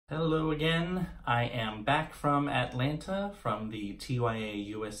Hello again. I am back from Atlanta from the TYA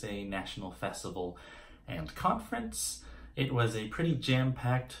USA National Festival and Conference. It was a pretty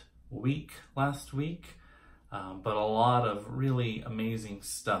jam-packed week last week, but a lot of really amazing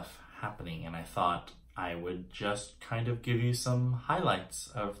stuff happening, and I thought I would just kind of give you some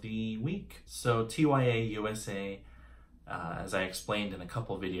highlights of the week. So TYA USA, as I explained in a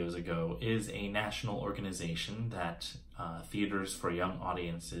couple videos ago, is a national organization that theaters for young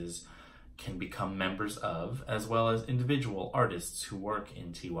audiences can become members of, as well as individual artists who work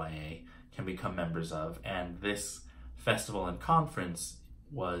in TYA can become members of. And this festival and conference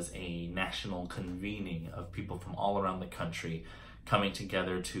was a national convening of people from all around the country coming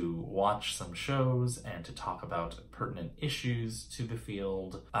together to watch some shows and to talk about pertinent issues to the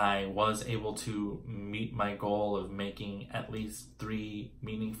field. I was able to meet my goal of making at least 3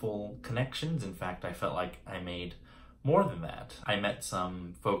 meaningful connections. In fact, I felt like I made more than that. I met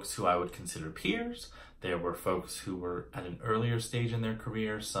some folks who I would consider peers. There were folks who were at an earlier stage in their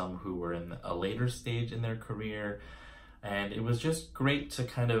career, some who were in a later stage in their career. And it was just great to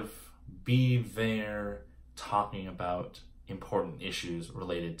kind of be there talking about important issues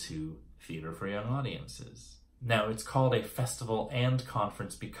related to theater for young audiences. Now, it's called a festival and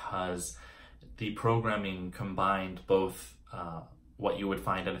conference because the programming combined both what you would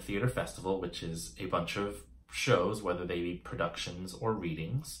find at a theater festival, which is a bunch of shows, whether they be productions or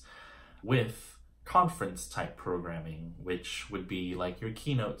readings, with conference type programming, which would be like your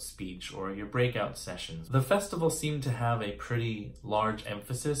keynote speech or your breakout sessions. The festival seemed to have a pretty large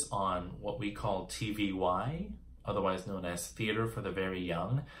emphasis on what we call TVY, otherwise known as theater for the very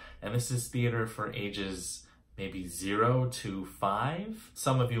young. And this is theater for ages maybe 0 to 5.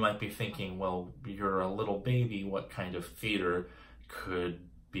 Some of you might be thinking, well, you're a little baby, what kind of theater could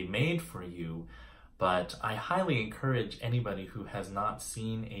be made for you? But I highly encourage anybody who has not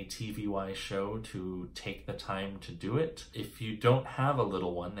seen a TVY show to take the time to do it. If you don't have a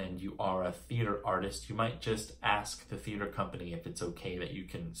little one and you are a theater artist, you might just ask the theater company if it's okay that you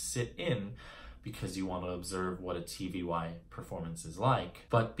can sit in because you want to observe what a TVY performance is like.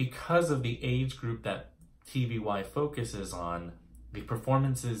 But because of the age group that TVY focuses on, the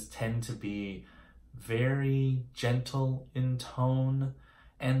performances tend to be very gentle in tone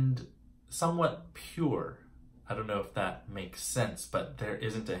and somewhat pure. I don't know if that makes sense, but there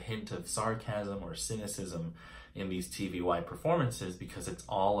isn't a hint of sarcasm or cynicism in these TVY performances because it's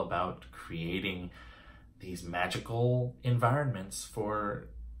all about creating these magical environments for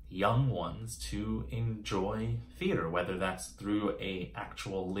young ones to enjoy theater, whether that's through an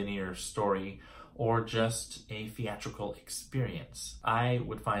actual linear story or just a theatrical experience. I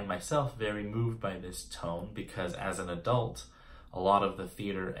would find myself very moved by this tone because as an adult, a lot of the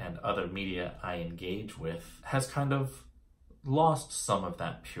theater and other media I engage with has kind of lost some of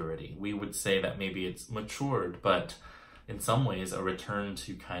that purity. We would say that maybe it's matured, but in some ways a return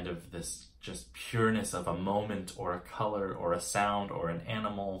to kind of this just pureness of a moment or a color or a sound or an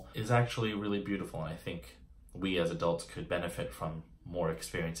animal is actually really beautiful. And I think we as adults could benefit from more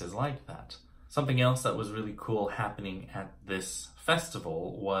experiences like that. Something else that was really cool happening at this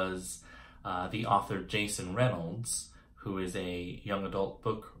festival was the author Jason Reynolds, who is a young adult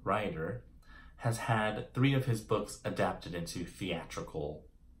book writer, has had 3 of his books adapted into theatrical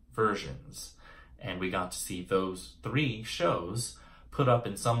versions. And we got to see those 3 shows put up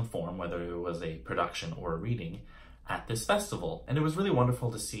in some form, whether it was a production or a reading, at this festival. And it was really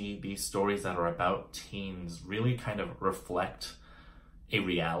wonderful to see these stories that are about teens really kind of reflect a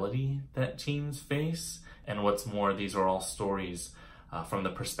reality that teens face. And what's more, these are all stories from the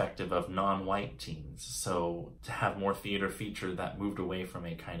perspective of non-white teens. So to have more theater feature that moved away from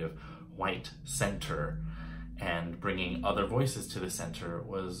a kind of white center and bringing other voices to the center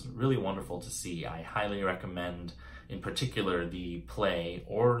was really wonderful to see. I highly recommend, in particular, the play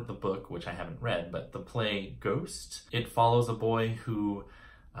or the book, which I haven't read, but the play Ghost. It follows a boy who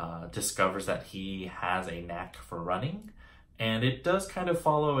discovers that he has a knack for running. And it does kind of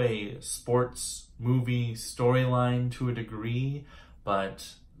follow a sports movie storyline to a degree,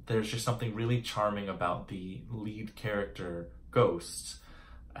 but there's just something really charming about the lead character, Ghost,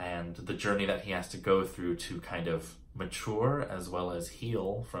 and the journey that he has to go through to kind of mature as well as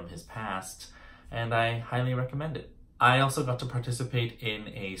heal from his past, and I highly recommend it. I also got to participate in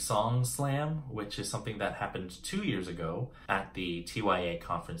a song slam, which is something that happened 2 years ago at the TYA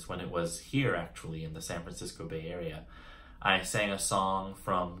conference when it was here actually in the San Francisco Bay Area. I sang a song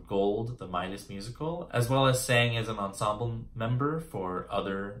from Gold, the Midas musical, as well as sang as an ensemble member for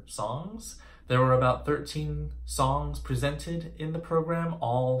other songs. There were about 13 songs presented in the program,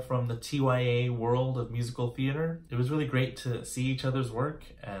 all from the TYA world of musical theater. It was really great to see each other's work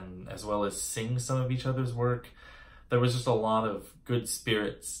and as well as sing some of each other's work. There was just a lot of good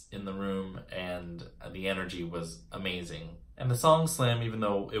spirits in the room and the energy was amazing. And the Song Slam, even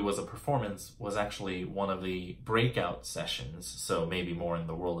though it was a performance, was actually one of the breakout sessions, so maybe more in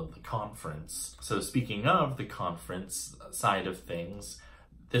the world of the conference. So speaking of the conference side of things,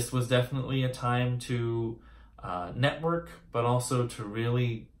 this was definitely a time to network, but also to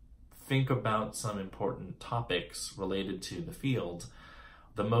really think about some important topics related to the field.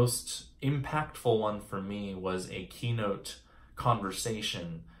 The most impactful one for me was a keynote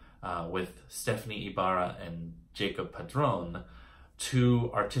conversation with Stephanie Ibarra and Jacob Padron,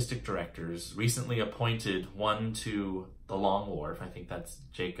 two artistic directors recently appointed, one to the Long Wharf, I think that's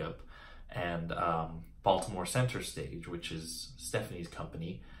Jacob, and Baltimore Center Stage, which is Stephanie's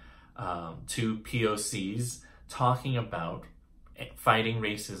company, two POCs talking about fighting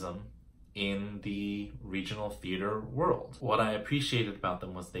racism in the regional theater world. What I appreciated about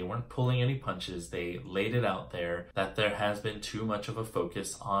them was they weren't pulling any punches. They laid it out there that there has been too much of a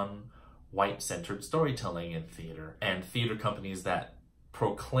focus on white-centered storytelling in theater, and theater companies that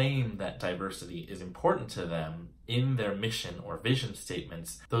proclaim that diversity is important to them in their mission or vision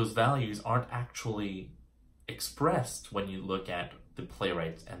statements, those values aren't actually expressed when you look at the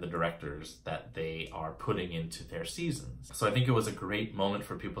playwrights and the directors that they are putting into their seasons. So I think it was a great moment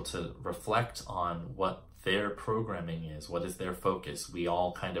for people to reflect on what their programming is, what is their focus. We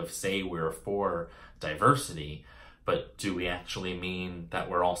all kind of say we're for diversity, but do we actually mean that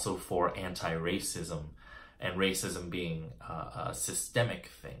we're also for anti-racism, and racism being a systemic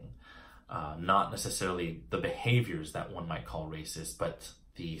thing, not necessarily the behaviors that one might call racist, but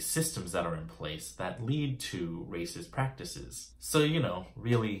the systems that are in place that lead to racist practices. So, you know,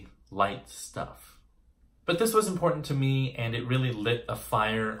 really light stuff. But this was important to me, and it really lit a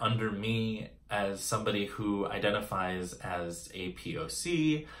fire under me as somebody who identifies as a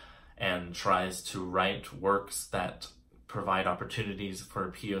POC and tries to write works that provide opportunities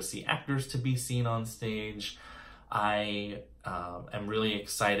for POC actors to be seen on stage. I am really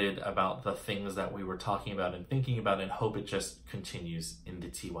excited about the things that we were talking about and thinking about, and hope it just continues in the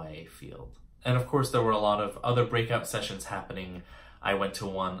TYA field. And of course, there were a lot of other breakout sessions happening. I went to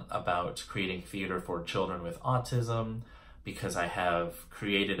one about creating theater for children with autism, because I have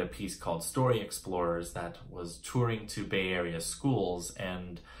created a piece called Story Explorers that was touring to Bay Area schools,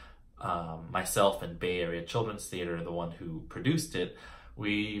 and myself and Bay Area Children's Theater, the one who produced it,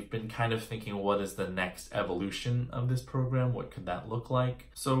 we've been kind of thinking, what is the next evolution of this program? What could that look like?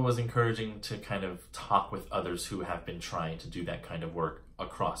 So it was encouraging to kind of talk with others who have been trying to do that kind of work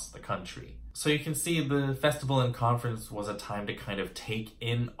across the country. So you can see the festival and conference was a time to kind of take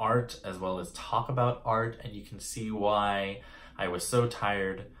in art as well as talk about art, and you can see why I was so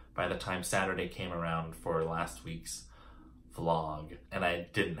tired by the time Saturday came around for last week's vlog, and I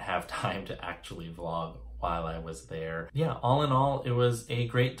didn't have time to actually vlog while I was there. Yeah, all in all, it was a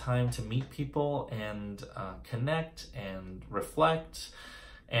great time to meet people and connect and reflect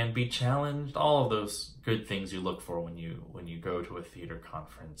and be challenged, all of those good things you look for when you go to a theater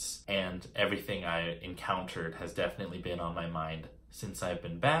conference. And everything I encountered has definitely been on my mind since I've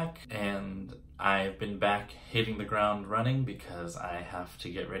been back, and I've been back hitting the ground running because I have to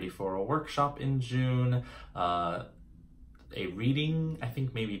get ready for a workshop in June, a reading, I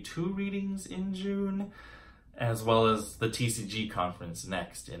think maybe 2 readings in June, as well as the TCG conference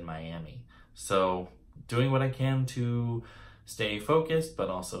next in Miami. So doing what I can to stay focused, but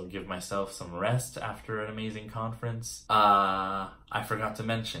also give myself some rest after an amazing conference. I forgot to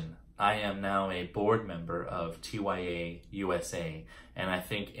mention, I am now a board member of TYA USA, and I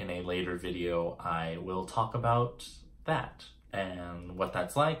think in a later video I will talk about that and what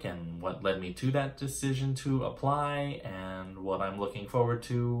that's like and what led me to that decision to apply and what I'm looking forward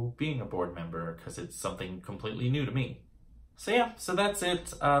to being a board member, because it's something completely new to me. So yeah, so that's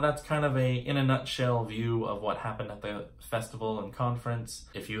it. That's kind of a, in a nutshell, view of what happened at the festival and conference.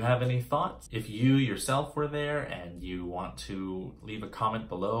 If you have any thoughts, if you yourself were there and you want to leave a comment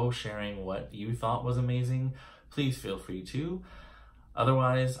below sharing what you thought was amazing, please feel free to.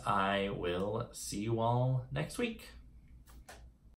 Otherwise, I will see you all next week.